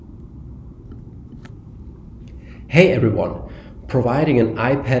Hey everyone! Providing an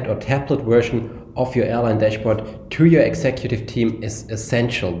iPad or tablet version of your airline dashboard to your executive team is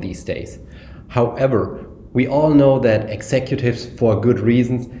essential these days. However, we all know that executives, for good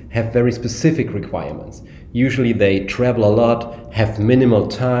reasons, have very specific requirements. Usually they travel a lot, have minimal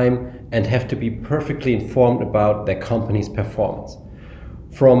time, and have to be perfectly informed about their company's performance.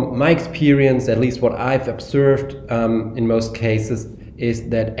 From my experience, at least what I've observed in most cases, is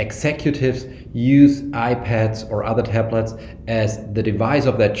that executives use iPads or other tablets as the device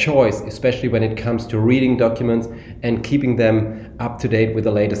of their choice, especially when it comes to reading documents and keeping them up to date with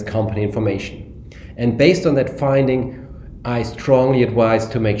the latest company information. And based on that finding, I strongly advise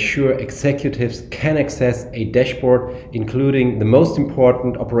to make sure executives can access a dashboard including the most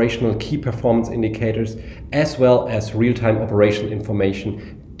important operational key performance indicators as well as real-time operational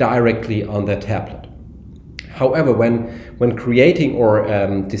information directly on their tablet. However, when creating or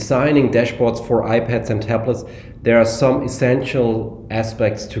designing dashboards for iPads and tablets, there are some essential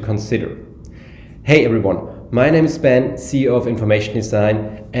aspects to consider. Hey everyone, my name is Ben, CEO of Information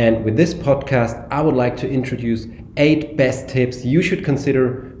Design, and with this podcast I would like to introduce 8 best tips you should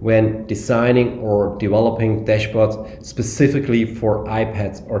consider when designing or developing dashboards specifically for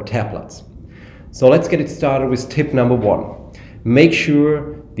iPads or tablets. So let's get it started with tip number 1. Make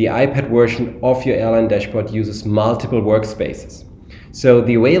sure the iPad version of your airline dashboard uses multiple workspaces. So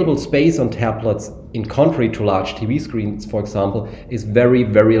the available space on tablets, in contrary to large TV screens, for example, is very,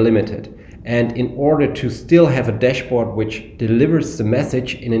 very limited. And in order to still have a dashboard which delivers the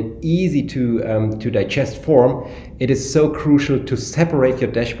message in an easy to digest form, it is so crucial to separate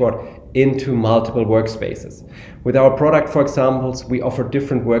your dashboard into multiple workspaces. With our product, for example, we offer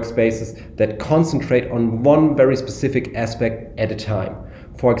different workspaces that concentrate on one very specific aspect at a time.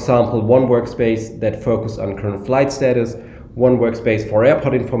 For example, one workspace that focuses on current flight status, one workspace for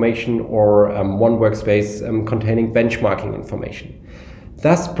airport information, or one workspace containing benchmarking information.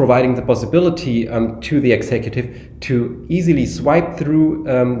 Thus providing the possibility to the executive to easily swipe through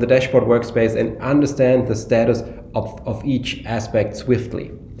the dashboard workspace and understand the status of each aspect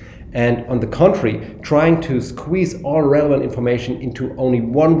swiftly. And on the contrary, trying to squeeze all relevant information into only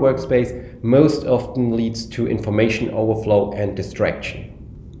one workspace most often leads to information overflow and distraction.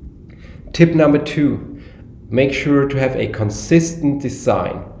 Tip number 2, make sure to have a consistent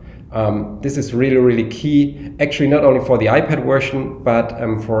design. This is really key, actually not only for the iPad version, but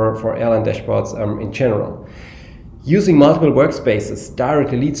for airline dashboards in general. Using multiple workspaces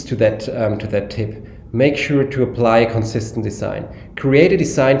directly leads to that tip. Make sure to apply a consistent design. Create a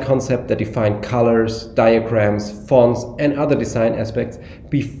design concept that defines colors, diagrams, fonts, and other design aspects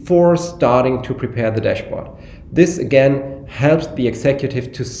before starting to prepare the dashboard. This again helps the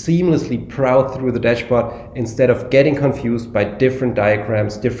executive to seamlessly browse through the dashboard instead of getting confused by different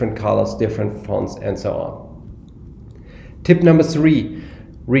diagrams, different colors, different fonts, and so on. Tip number 3,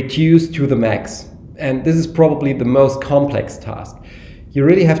 reduce to the max. And this is probably the most complex task. You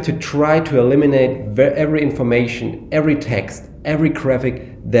really have to try to eliminate every information, every text, every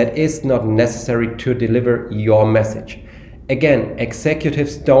graphic that is not necessary to deliver your message. Again,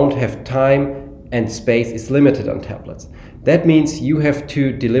 executives don't have time and space is limited on tablets. That means you have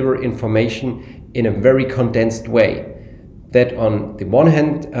to deliver information in a very condensed way. That on the one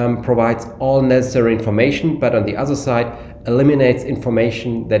hand provides all necessary information, but on the other side eliminates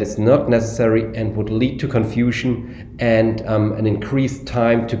information that is not necessary and would lead to confusion and an increased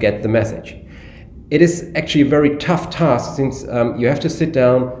time to get the message. It is actually a very tough task since you have to sit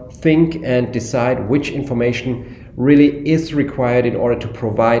down, think and decide which information really is required in order to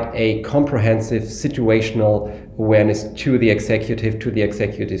provide a comprehensive situational awareness to the executive, to the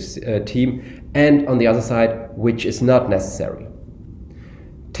executive's team, and on the other side, which is not necessary.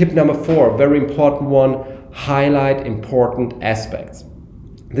 Tip number 4, very important one, highlight important aspects.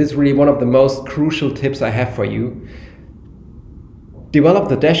 This is really one of the most crucial tips I have for you. Develop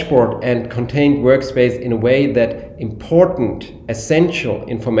the dashboard and contained workspace in a way that important, essential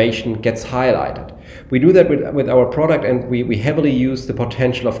information gets highlighted. We do that with our product, and we heavily use the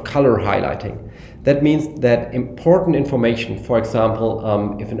potential of color highlighting. That means that important information, for example,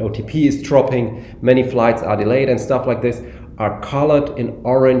 if an OTP is dropping, many flights are delayed and stuff like this, are colored in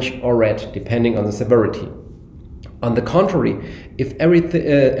orange or red, depending on the severity. On the contrary, if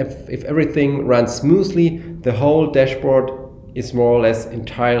everything runs smoothly, the whole dashboard is more or less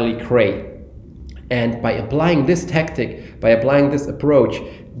entirely gray. And by applying this tactic, by applying this approach,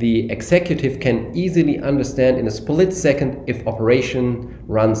 the executive can easily understand in a split second if operation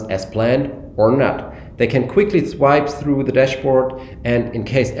runs as planned or not. They can quickly swipe through the dashboard, and in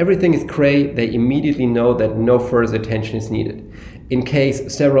case everything is gray, they immediately know that no further attention is needed. In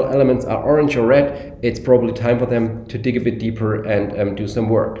case several elements are orange or red, it's probably time for them to dig a bit deeper and do some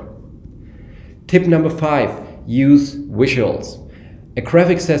work. Tip number 5, use visuals. A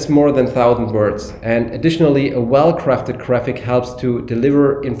graphic says more than 1,000 words, and additionally, a well-crafted graphic helps to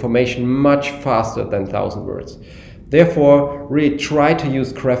deliver information much faster than 1,000 words. Therefore, really try to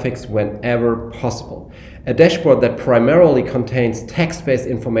use graphics whenever possible. A dashboard that primarily contains text-based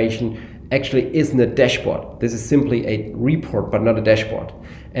information actually isn't a dashboard. This is simply a report, but not a dashboard.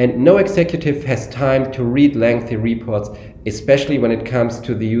 And no executive has time to read lengthy reports, especially when it comes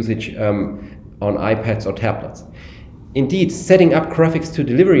to the usage on iPads or tablets. Indeed, setting up graphics to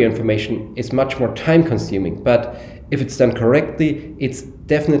deliver your information is much more time consuming, but if it's done correctly, it's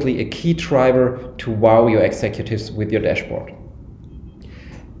definitely a key driver to wow your executives with your dashboard.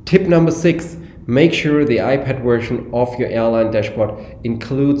 Tip number 6, make sure the iPad version of your airline dashboard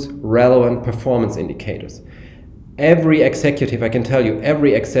includes relevant performance indicators. Every executive, I can tell you,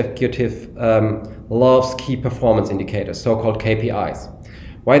 every executive loves key performance indicators, so-called KPIs.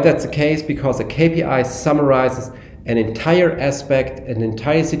 Why that's the case? Because a KPI summarizes an entire aspect, an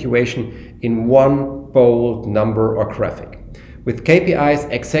entire situation in one bold number or graphic. With KPIs,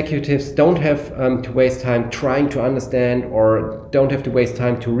 executives don't have to waste time trying to understand or don't have to waste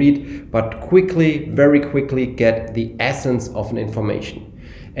time to read, but very quickly get the essence of an information.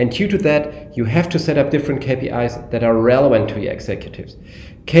 And due to that, you have to set up different KPIs that are relevant to your executives.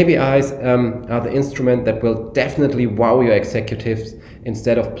 KPIs are the instrument that will definitely wow your executives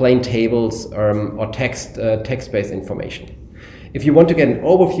instead of plain tables or text-based information. If you want to get an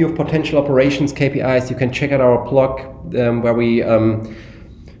overview of potential operations KPIs, you can check out our blog where we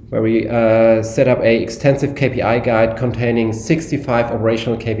set up an extensive KPI guide containing 65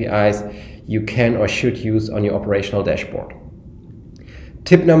 operational KPIs you can or should use on your operational dashboard.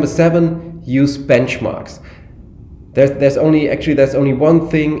 Tip number 7, use benchmarks. There's only one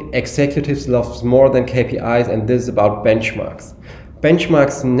thing executives love more than KPIs, and this is about benchmarks.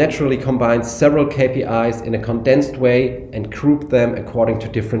 Benchmarks naturally combine several KPIs in a condensed way and group them according to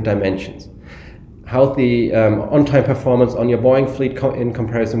different dimensions. How's the on-time performance on your Boeing fleet in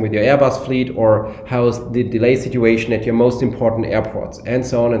comparison with your Airbus fleet, or how's the delay situation at your most important airports, and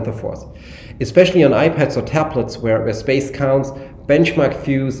so on and so forth. Especially on iPads or tablets where space counts, benchmark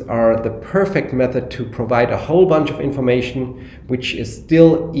views are the perfect method to provide a whole bunch of information which is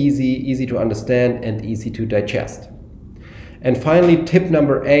still easy to understand and easy to digest. And finally, tip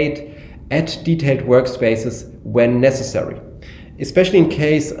number 8, add detailed workspaces when necessary. Especially in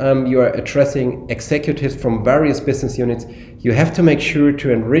case you are addressing executives from various business units, you have to make sure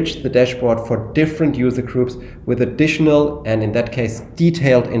to enrich the dashboard for different user groups with additional, and in that case,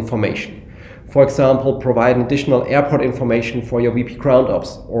 detailed information. For example, provide additional airport information for your VP Ground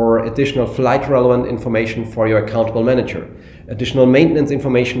Ops, or additional flight relevant information for your accountable manager, additional maintenance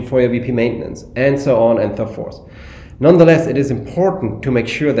information for your VP Maintenance, and so on and so forth. Nonetheless, it is important to make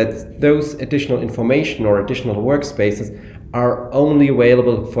sure that those additional information or additional workspaces are only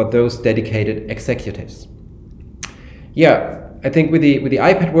available for those dedicated executives. Yeah, I think with the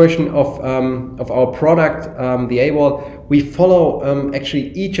iPad version of our product, the AWOL, we follow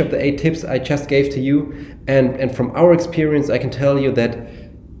actually each of the 8 tips I just gave to you, and from our experience, I can tell you that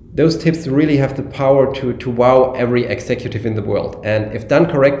those tips really have the power to wow every executive in the world. And if done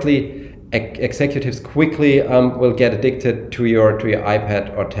correctly, executives quickly will get addicted to your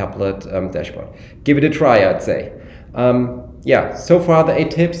iPad or tablet dashboard. Give it a try, I'd say. Yeah, so far the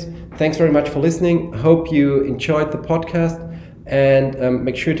 8 tips. Thanks very much for listening. Hope you enjoyed the podcast, and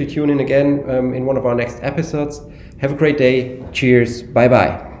make sure to tune in again in one of our next episodes. Have a great day. Cheers.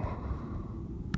 Bye-bye.